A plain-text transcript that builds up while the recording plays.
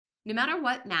No matter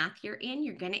what math you're in,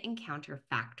 you're going to encounter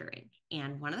factoring.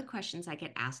 And one of the questions I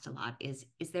get asked a lot is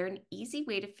there an easy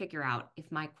way to figure out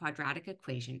if my quadratic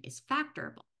equation is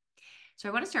factorable? So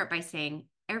I want to start by saying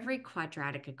every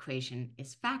quadratic equation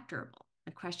is factorable.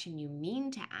 The question you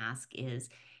mean to ask is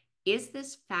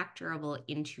this factorable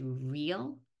into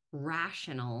real,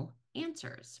 rational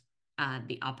answers?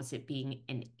 The opposite being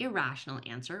an irrational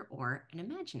answer or an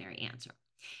imaginary answer.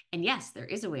 And yes, there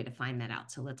is a way to find that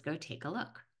out. So let's go take a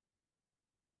look.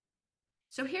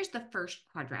 So here's the first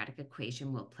quadratic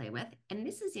equation we'll play with, and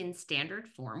this is in standard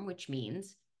form, which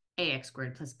means ax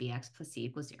squared plus bx plus c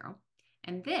equals 0.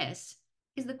 And this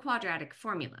is the quadratic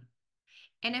formula.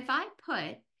 And if I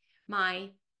put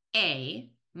my a,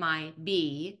 my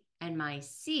b, and my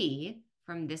c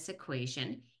from this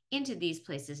equation into these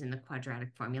places in the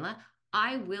quadratic formula,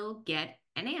 I will get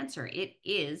an answer. It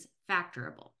is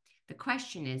factorable. The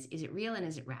question is it real and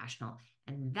is it rational?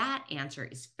 And that answer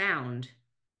is found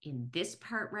in this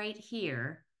part right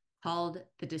here called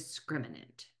the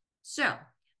discriminant. So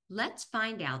let's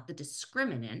find out the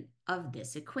discriminant of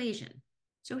this equation.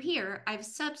 So here I've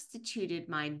substituted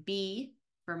my b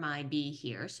for my b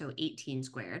here, so 18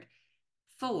 squared,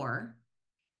 4,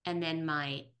 and then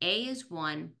my a is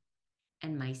 1,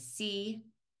 and my c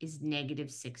is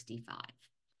negative 65.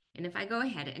 And if I go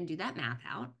ahead and do that math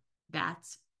out,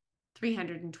 that's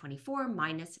 324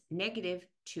 minus negative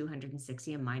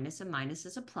 260. A minus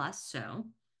is a plus, so,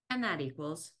 and that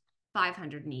equals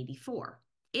 584.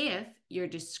 If your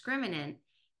discriminant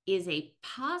is a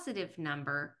positive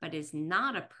number but is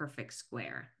not a perfect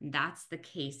square, that's the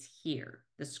case here.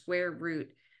 The square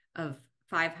root of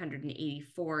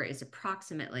 584 is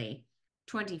approximately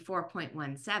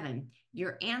 24.17.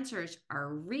 Your answers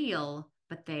are real,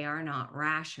 but they are not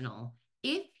rational.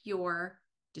 If your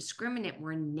discriminant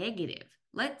were negative,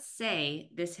 let's say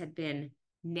this had been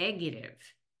negative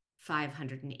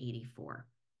 584,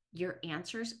 your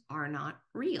answers are not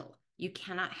real. You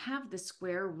cannot have the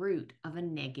square root of a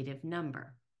negative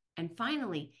number. And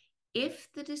finally,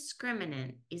 if the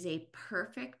discriminant is a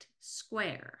perfect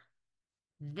square,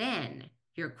 then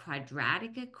your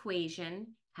quadratic equation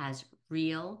has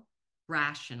real,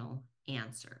 rational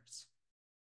answers.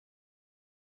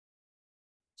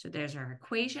 So there's our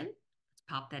equation. Let's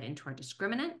pop that into our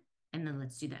discriminant, and then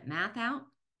let's do that math out.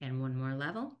 And one more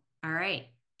level. All right,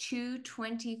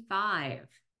 225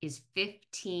 is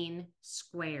 15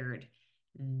 squared.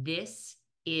 This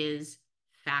is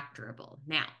factorable.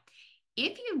 Now,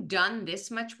 if you've done this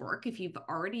much work, if you've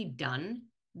already done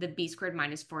the b squared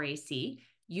minus 4ac,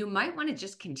 you might want to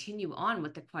just continue on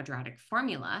with the quadratic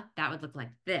formula. That would look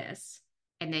like this.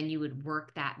 And then you would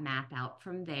work that math out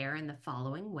from there in the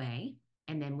following way.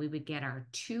 And then we would get our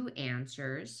two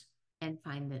answers and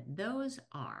find that those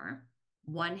are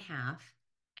 1/2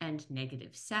 and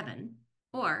 -7.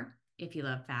 Or if you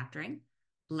love factoring,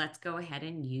 let's go ahead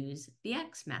and use the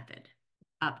x method.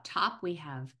 Up top, we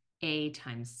have a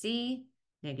times c,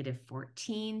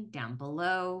 -14. Down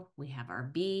below, we have our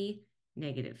b,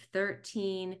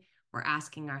 -13. We're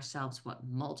asking ourselves what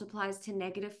multiplies to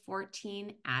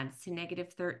 -14, adds to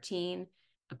 -13.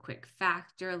 A quick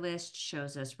factor list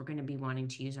shows us we're going to be wanting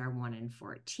to use our 1 and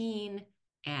 14.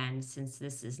 And since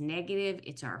this is negative,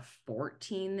 it's our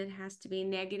 14 that has to be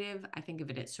negative. I think of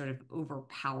it as sort of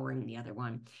overpowering the other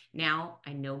one. Now,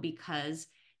 I know because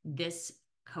this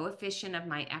coefficient of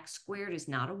my x squared is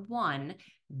not a 1,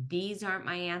 these aren't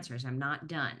my answers. I'm not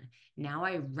done. Now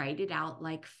I write it out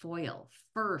like FOIL.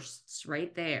 Firsts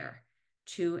right there,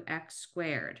 2x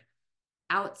squared.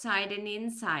 Outside and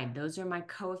inside, those are my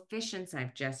coefficients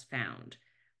I've just found.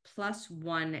 Plus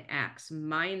 1x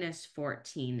minus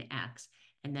 14x.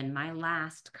 And then my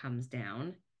last comes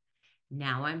down.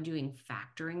 Now I'm doing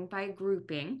factoring by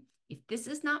grouping. If this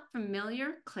is not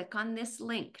familiar, click on this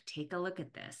link. Take a look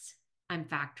at this. I'm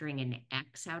factoring an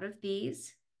x out of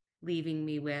these, leaving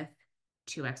me with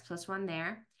 2x plus 1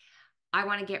 there. I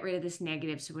want to get rid of this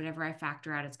negative, so whatever I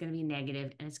factor out, it's going to be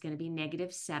negative, and it's going to be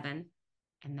 -7.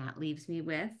 And that leaves me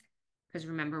with, because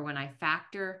remember, when I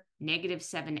factor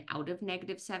 -7 out of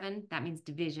 -7, that means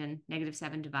division.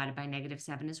 -7 divided by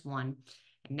 -7 is 1.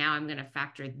 And now I'm going to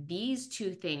factor these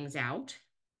two things out,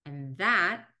 and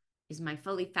that is my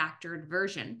fully factored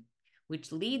version,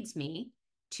 which leads me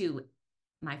to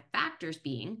my factors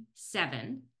being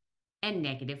 7 and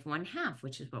 -1/2,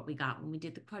 which is what we got when we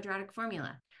did the quadratic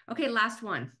formula. Okay, last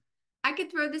one. I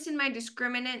could throw this in my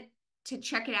discriminant to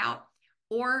check it out,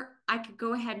 or I could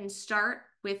go ahead and start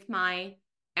with my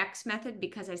x method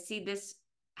because I see this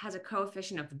has a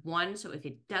coefficient of 1. So if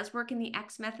it does work in the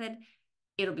x method,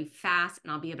 it'll be fast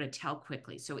and I'll be able to tell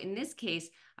quickly. So in this case,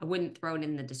 I wouldn't throw it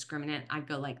in the discriminant. I'd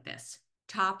go like this.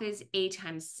 Top is a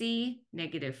times c,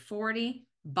 negative 40.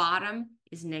 Bottom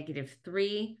is negative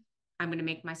 3. I'm going to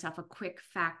make myself a quick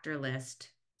factor list.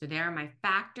 So there are my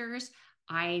factors.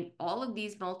 All of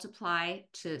these multiply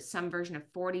to some version of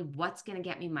 40. What's going to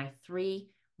get me my 3?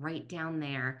 Right down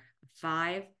there.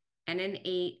 5 and an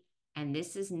 8. And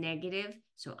this is negative.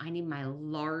 So I need my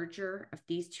larger of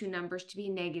these two numbers to be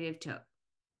negative to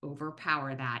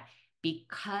overpower that.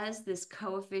 Because this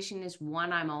coefficient is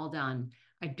 1, I'm all done.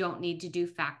 I don't need to do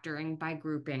factoring by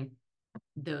grouping.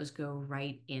 Those go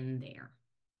right in there.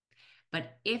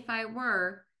 But if I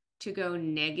were to go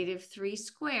negative 3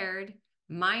 squared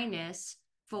minus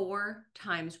 4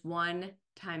 times 1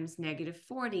 times negative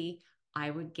 40, I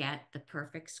would get the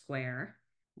perfect square,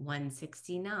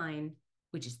 169,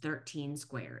 which is 13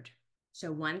 squared.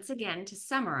 So once again, to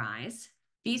summarize,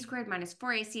 b squared minus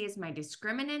 4ac is my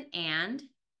discriminant, and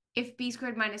if b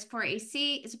squared minus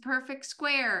 4ac is a perfect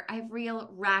square, I have real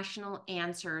rational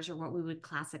answers, or what we would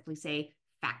classically say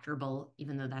factorable,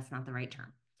 even though that's not the right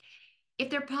term. If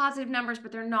they're positive numbers,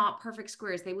 but they're not perfect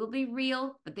squares, they will be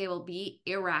real, but they will be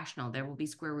irrational. There will be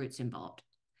square roots involved.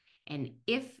 And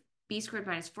if b squared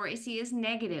minus 4ac is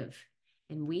negative,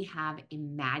 then we have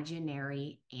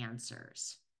imaginary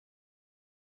answers.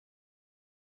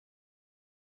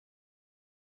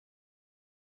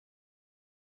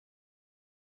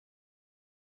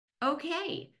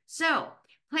 Okay, so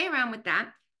play around with that.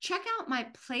 Check out my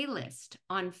playlist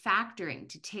on factoring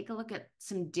to take a look at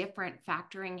some different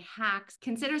factoring hacks.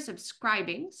 Consider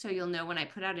subscribing so you'll know when I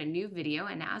put out a new video.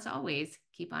 And as always,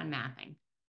 keep on mathing.